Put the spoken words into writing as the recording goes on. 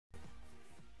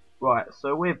Right,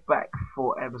 so we're back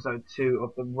for episode 2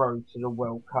 of the Road to the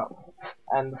World Cup.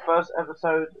 And the first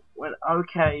episode went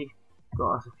okay,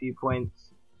 got us a few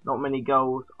points, not many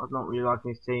goals. I was not really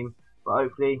liking this team, but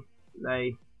hopefully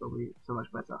they will be so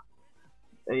much better.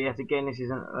 Yet again, this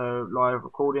isn't a live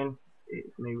recording,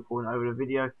 it's me recording over the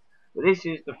video. But this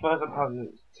is the first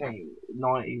opponent's team,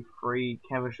 93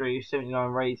 chemistry,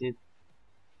 79 rated,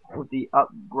 with the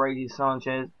upgraded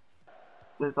Sanchez.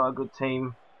 Looks like a good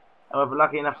team. However,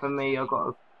 lucky enough for me, I got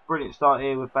a brilliant start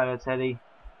here with Balotelli.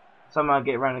 Somehow I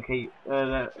get around his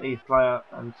player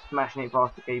and smashing it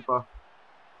past the keeper.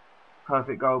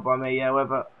 Perfect goal by me.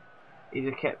 However, he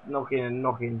just kept knocking and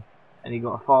knocking, and he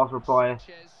got a fast reply.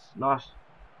 Nice,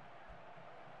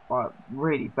 like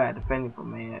really bad defending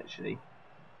from me actually.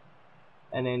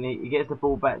 And then he gets the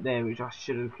ball back there, which I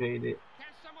should have cleared it.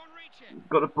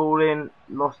 Got the ball in,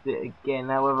 lost it again.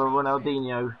 However,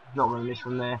 Ronaldinho not going to miss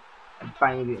from there. And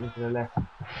banged it into the left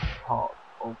part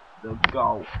of the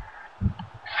goal.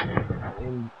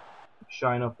 Him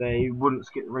showing off there, he wouldn't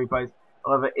skip the replays.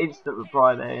 However, instant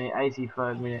reply there in the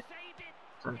 83rd minute,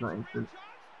 so it's not instant.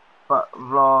 But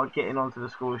Vlar getting onto the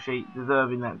score sheet,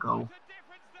 deserving that goal.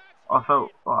 I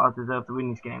felt like I deserved to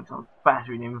win this game, so I was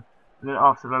battering him. And then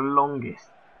after the longest,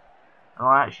 and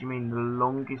I actually mean the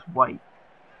longest wait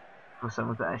for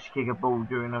someone to actually kick a ball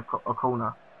during a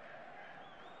corner.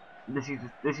 This is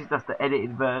just the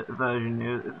edited version.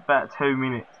 It's about 2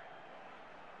 minutes.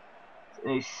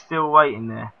 And he's still waiting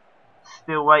there,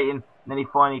 still waiting. And then he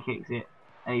finally kicks it,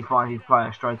 and he finds his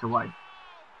player straight away.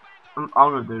 I'm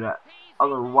gonna do that.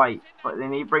 I'm gonna wait, but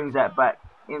then he brings that back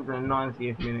into the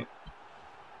 90th minute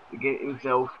to get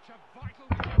himself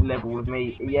level with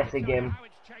me yet again.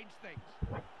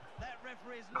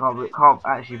 Can't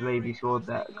actually believe he scored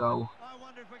that goal.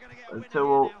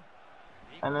 2-2.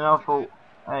 And then I thought,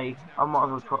 hey, I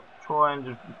might as well try and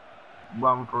just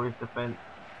run for his defence.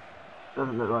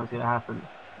 Doesn't look like it's going to happen.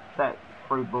 That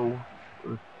through ball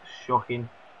was shocking.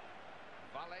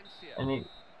 And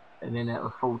then at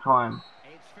the full time.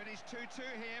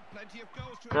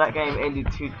 So that game ended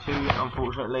 2-2,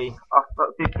 unfortunately. I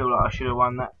did feel like I should have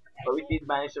won that. But we did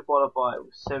manage to qualify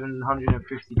with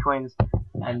 750 coins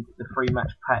and the free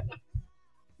match pack,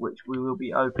 which we will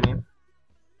be opening.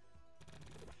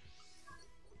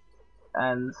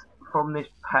 And from this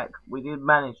pack we did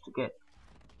manage to get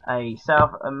a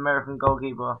South American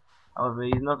goalkeeper. However,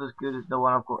 he's not as good as the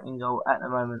one I've got in goal at the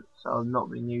moment, so I've not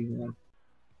been using him.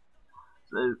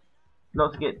 So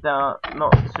not to get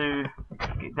downhearted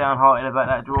about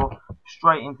that draw,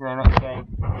 straight into the next game.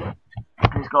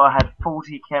 This guy had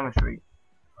 40 chemistry,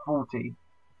 40,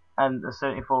 and a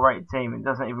 74 rated team. It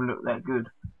doesn't even look that good.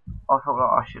 I felt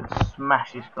like I should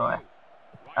smash this guy.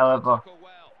 However,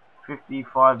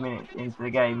 55 minutes into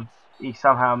the game, he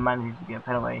somehow managed to get a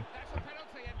penalty.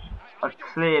 I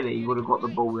clearly would have got the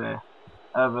ball there,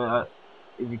 however,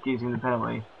 if he gives him the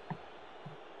penalty.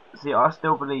 See, I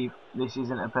still believe this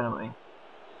isn't a penalty.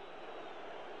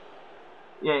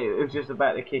 Yeah, it was just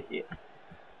about to kick it,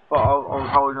 but I was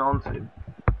holding on to.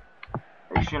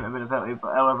 It shouldn't have been a penalty,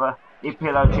 but however, he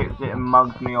pillow chipped it and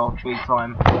mugged me off big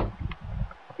time.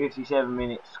 57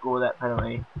 minutes, score that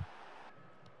penalty.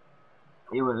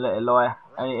 He wouldn't let it lie,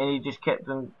 and he just kept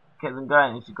them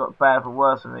going. It just got bad for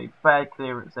worse for me. Bad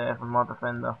clearance there from my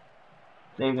defender,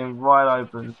 leaving him wide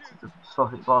open to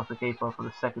slot it past the keeper for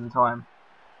the second time.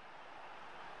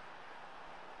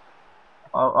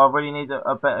 I really need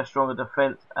a better, stronger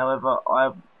defence. However,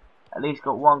 I've at least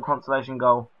got one consolation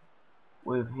goal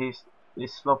with this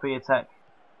sloppy attack,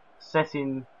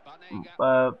 setting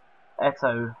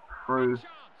Eto through,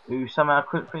 who somehow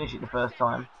couldn't finish it the first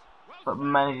time, but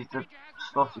manages to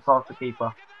slot it past the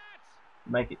keeper,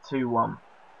 make it 2-1.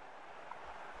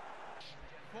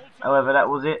 However, that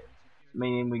was it,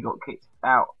 meaning we got kicked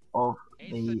out of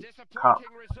the cup.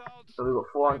 So we got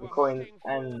 400 coins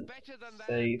and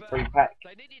the free pack,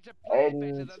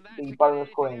 and the bonus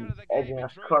coins edging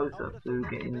us closer to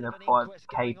getting the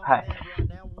 5k pack.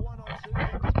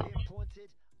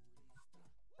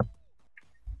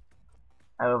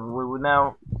 However, we will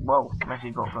now, well,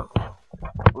 actually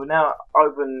we'll now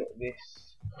open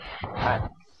this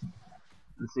pack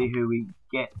and see who we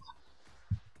get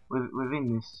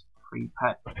within this free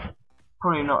pack.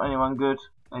 Probably not anyone good,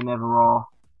 they never are.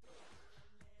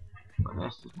 But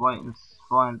let's just wait and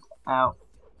find out.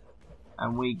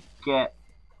 And we get,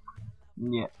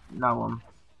 yeah, no one.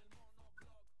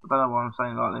 I don't know why I'm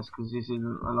saying like this, because this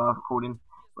isn't a live recording.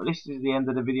 But this is the end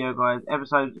of the video, guys.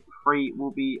 Episode 3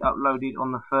 will be uploaded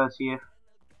on the 30th.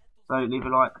 So leave a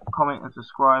like, comment and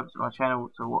subscribe to my channel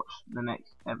to watch the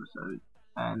next episode.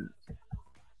 And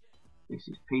this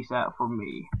is peace out from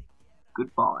me.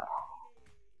 Goodbye.